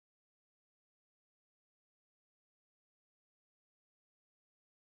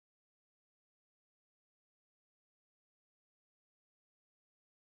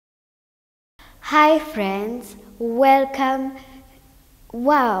Hi friends, welcome.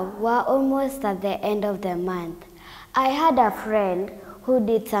 Wow, we're almost at the end of the month. I had a friend who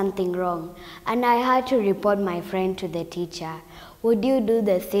did something wrong and I had to report my friend to the teacher. Would you do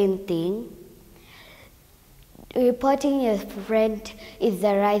the same thing? Reporting your friend is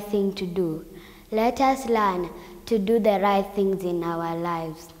the right thing to do. Let us learn to do the right things in our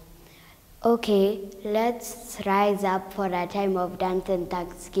lives. Okay, let's rise up for a time of dance and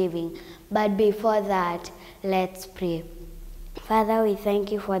thanksgiving. But before that, let's pray. Father, we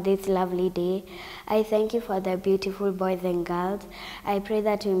thank you for this lovely day. I thank you for the beautiful boys and girls. I pray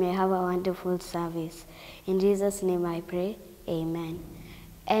that we may have a wonderful service. In Jesus' name I pray, amen.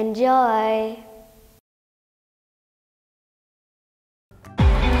 Enjoy!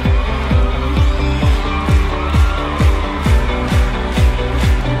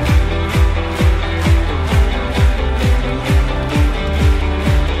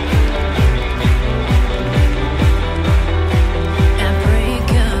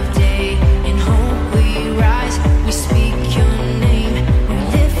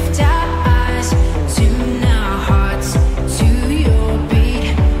 To your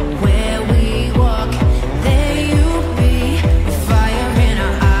beat, where we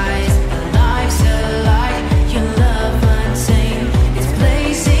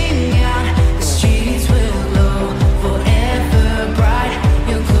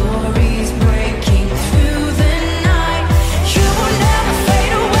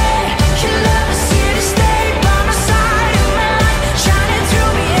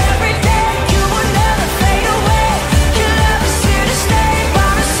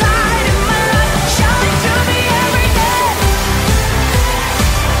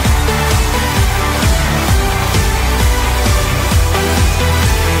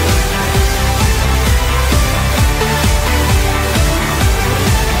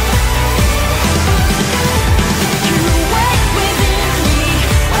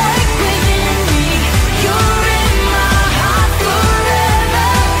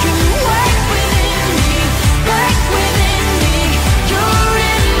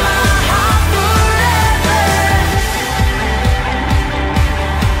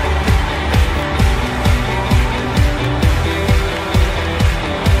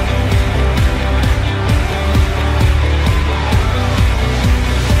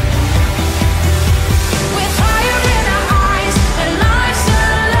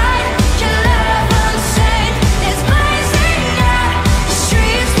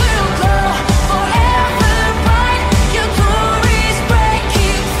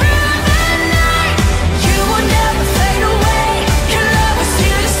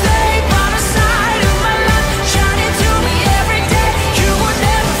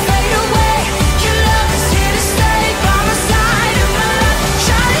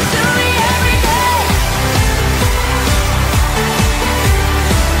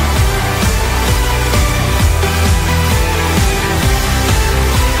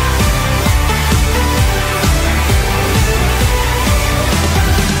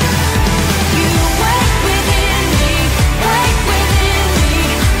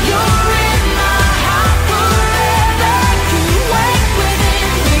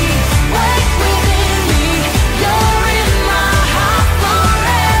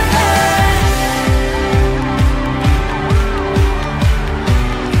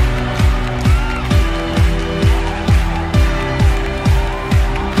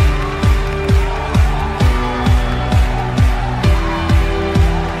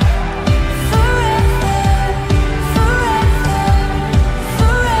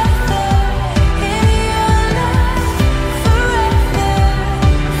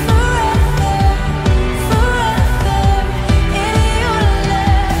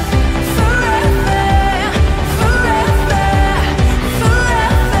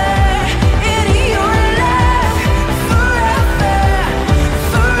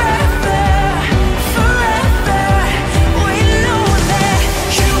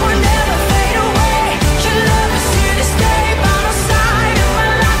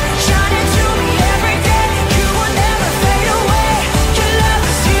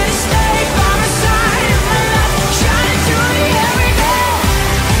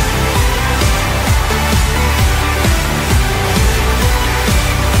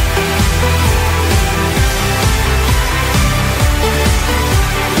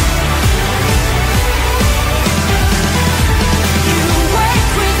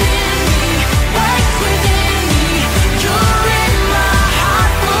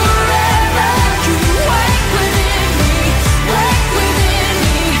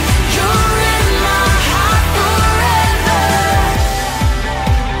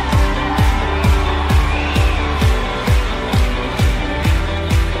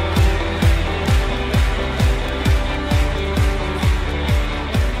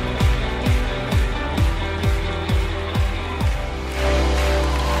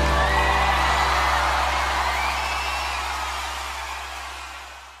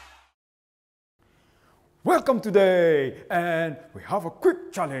welcome today. And we have a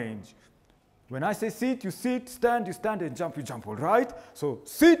quick challenge. When I say sit, you sit, stand, you stand, and jump, you jump, all right? So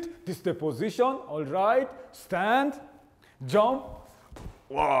sit, this is the position, all right? Stand, jump.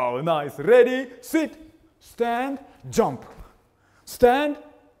 Wow, nice. Ready, sit, stand, jump. Stand.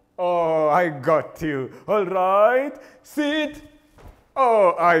 Oh, I got you. All right. Sit.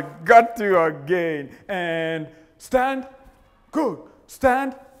 Oh, I got you again. And stand. Good.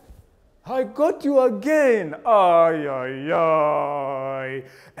 Stand. I got you again. Ay, ay, ay.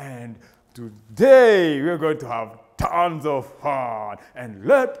 And today we're going to have tons of fun. And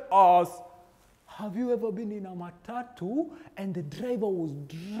let us, have you ever been in a matatu and the driver was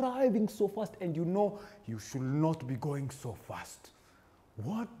driving so fast and you know you should not be going so fast?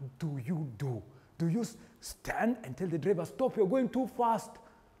 What do? Do you stand and tell the driver, stop, you're going too fast?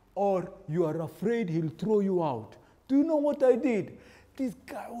 Or you are afraid he'll throw you out? Do you know what I did? This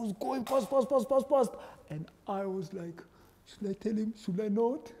guy was going fast, fast, fast, fast, fast. And I was like, should I tell him, should I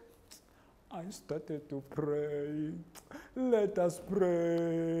not? I started to pray. Let us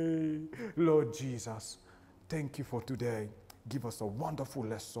pray. Lord Jesus, thank you for today. Give us a wonderful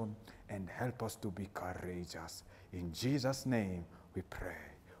lesson and help us to be courageous. In Jesus' name we pray.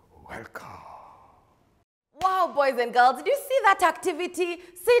 Welcome. Wow, boys and girls, did you see that activity?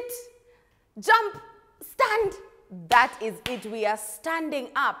 Sit, jump, stand. That is it. We are standing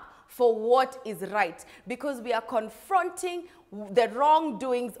up for what is right because we are confronting the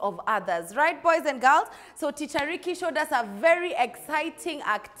wrongdoings of others. Right, boys and girls? So Teacher Ricky showed us a very exciting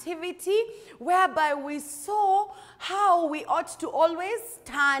activity whereby we saw how we ought to always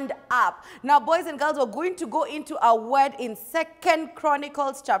stand up. Now, boys and girls, we're going to go into a word in 2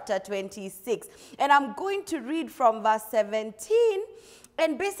 Chronicles chapter 26. And I'm going to read from verse 17.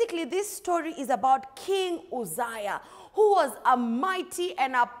 And basically, this story is about King Uzziah, who was a mighty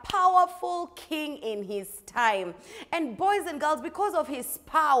and a powerful king in his time. And boys and girls, because of his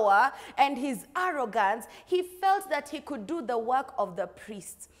power and his arrogance, he felt that he could do the work of the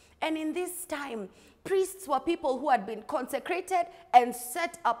priests. And in this time, priests were people who had been consecrated and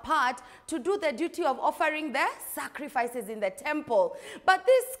set apart to do the duty of offering their sacrifices in the temple. But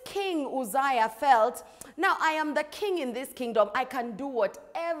this King Uzziah felt, now I am the king in this kingdom. I can do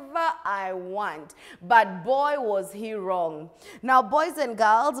whatever I want. But boy, was he wrong. Now, boys and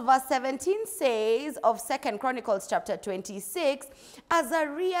girls, verse 17 says of 2 Chronicles chapter 26,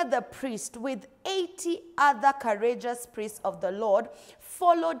 Azariah the priest with 80 other courageous priests of the Lord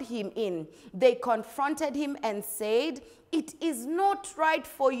followed him in. They confronted him and said, it is not right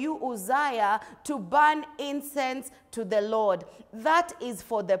for you, Uzziah, to burn incense to the Lord. That is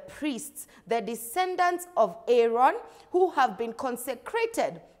for the priests, the descendants of Aaron, who have been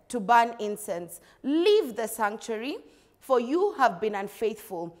consecrated to burn incense. Leave the sanctuary, for you have been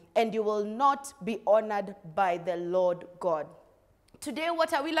unfaithful, and you will not be honored by the Lord God. Today,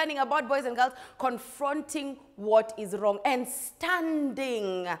 what are we learning about, boys and girls? Confronting what is wrong and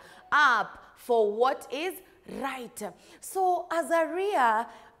standing up for what is right. So Azariah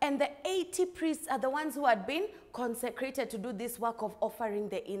and the 80 priests are the ones who had been consecrated to do this work of offering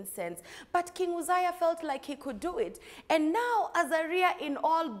the incense. But King Uzziah felt like he could do it. And now Azariah, in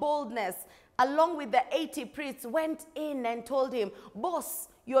all boldness, along with the 80 priests, went in and told him, boss,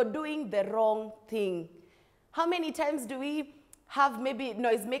 you're doing the wrong thing. How many times do we have maybe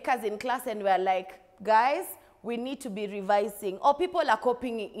noisemakers in class and we're like, guys, we need to be revising? Or people are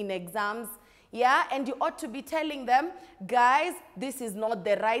copying in exams, yeah? And you ought to be telling them, guys, this is not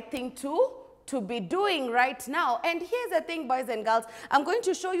the right thing to be doing right now. And here's the thing, boys and girls, I'm going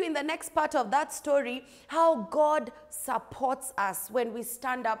to show you in the next part of that story how God supports us when we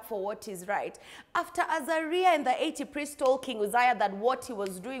stand up for what is right. After Azariah and the 80 priests told King Uzziah that what he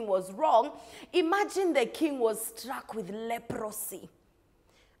was doing was wrong, imagine the king was struck with leprosy.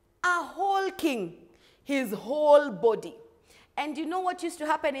 A whole king, his whole body. And you know what used to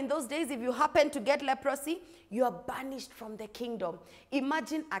happen in those days? If you happen to get leprosy, you are banished from the kingdom.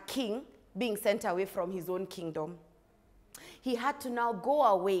 Imagine a king being sent away from his own kingdom. He had to now go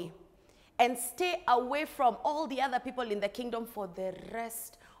away and stay away from all the other people in the kingdom for the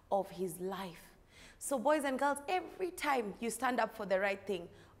rest of his life. So boys and girls, every time you stand up for the right thing,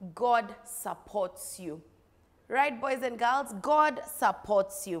 God supports you. Right, boys and girls? God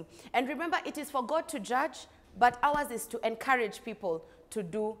supports you. And remember, it is for God to judge, but ours is to encourage people to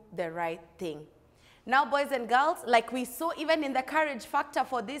do the right thing. Now, boys and girls, like we saw even in the courage factor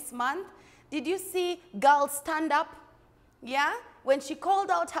for this month, did you see girl stand up? Yeah? When she called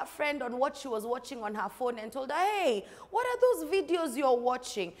out her friend on what she was watching on her phone and told her, hey, what are those videos you're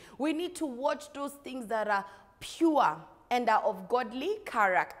watching? We need to watch those things that are pure. and are of godly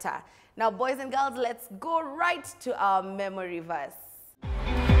character. Now, boys and girls, let's go right to our memory verse.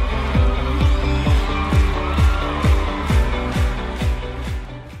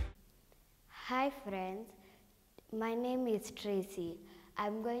 Hi friends, my name is Tracy.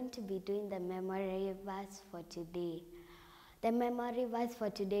 I'm going to be doing the memory verse for today. The memory verse for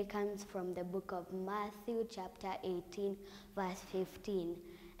today comes from the book of Matthew chapter 18 verse 15,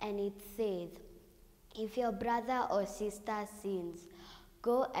 and it says, "If your brother or sister sins,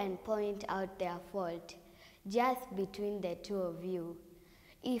 go and point out their fault, just between the two of you.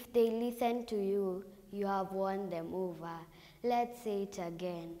 If they listen to you, you have won them over." Let's say it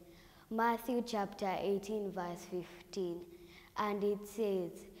again. Matthew chapter 18 verse 15, and it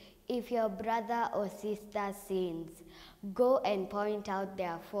says, "If your brother or sister sins, go and point out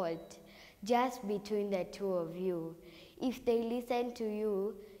their fault, just between the two of you. If they listen to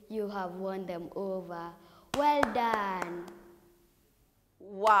you, you have won them over." Well done.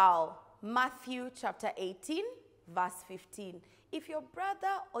 Wow. Matthew chapter 18 verse 15. If your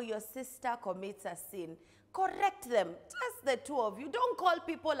brother or your sister commits a sin, correct them, just the two of you. Don't call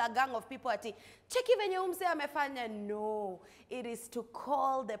people a gang of people ati cheki venye umse amefanya. No, it is to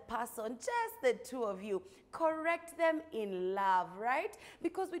call the person, just the two of you. Correct them in love, right?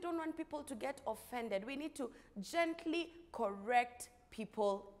 Because we don't want people to get offended. We need to gently correct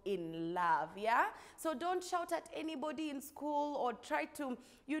people in love, yeah? So don't shout at anybody in school or try to,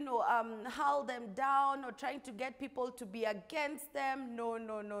 hull them down or trying to get people to be against them. No,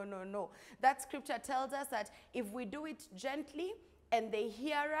 no, no, no, no. That scripture tells us that if we do it gently and they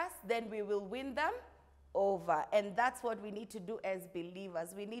hear us, then we will win them over. And that's what we need to do as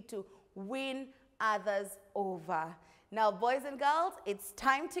believers. We need to win others over. Now, boys and girls, it's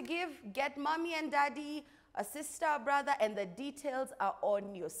time to give. Get mommy and daddy, a sister, a brother, and the details are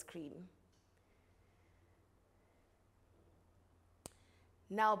on your screen.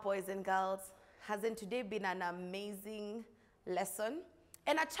 Now, boys and girls, hasn't today been an amazing lesson?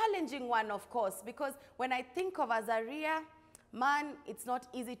 And a challenging one, of course, because when I think of Azariah, man, it's not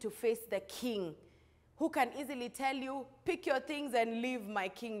easy to face the king, who can easily tell you, pick your things and leave my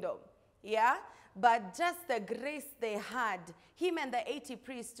kingdom. Yeah? But just the grace they had, him and the 80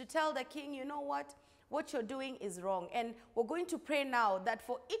 priests, to tell the king, you know what? What you're doing is wrong. And we're going to pray now that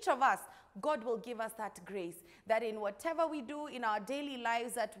for each of us, God will give us that grace, that in whatever we do in our daily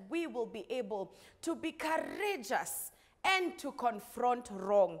lives, that we will be able to be courageous and to confront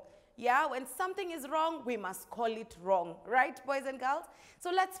wrong. Yeah, when something is wrong, we must call it wrong. Right, boys and girls?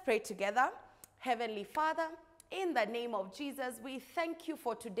 So let's pray together. Heavenly Father, in the name of Jesus, we thank you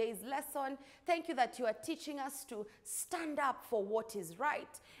for today's lesson. Thank you that you are teaching us to stand up for what is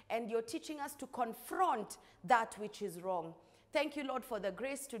right, and you're teaching us to confront that which is wrong. Thank you, Lord, for the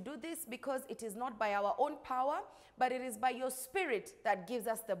grace to do this, because it is not by our own power, but it is by your Spirit that gives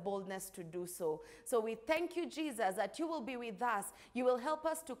us the boldness to do so. So we thank you, Jesus, that you will be with us. You will help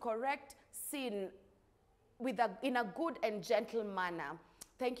us to correct sin in a good and gentle manner.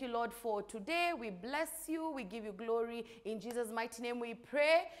 Thank you, Lord, for today. We bless you. We give you glory. In Jesus' mighty name we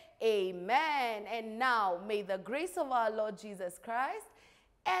pray. Amen. And now, may the grace of our Lord Jesus Christ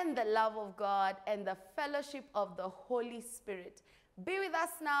and the love of God and the fellowship of the Holy Spirit be with us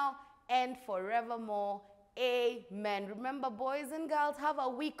now and forevermore. Amen. Remember, boys and girls, have a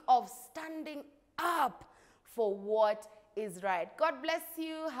week of standing up for what is right. God bless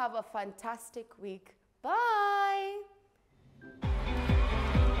you. Have a fantastic week. Bye.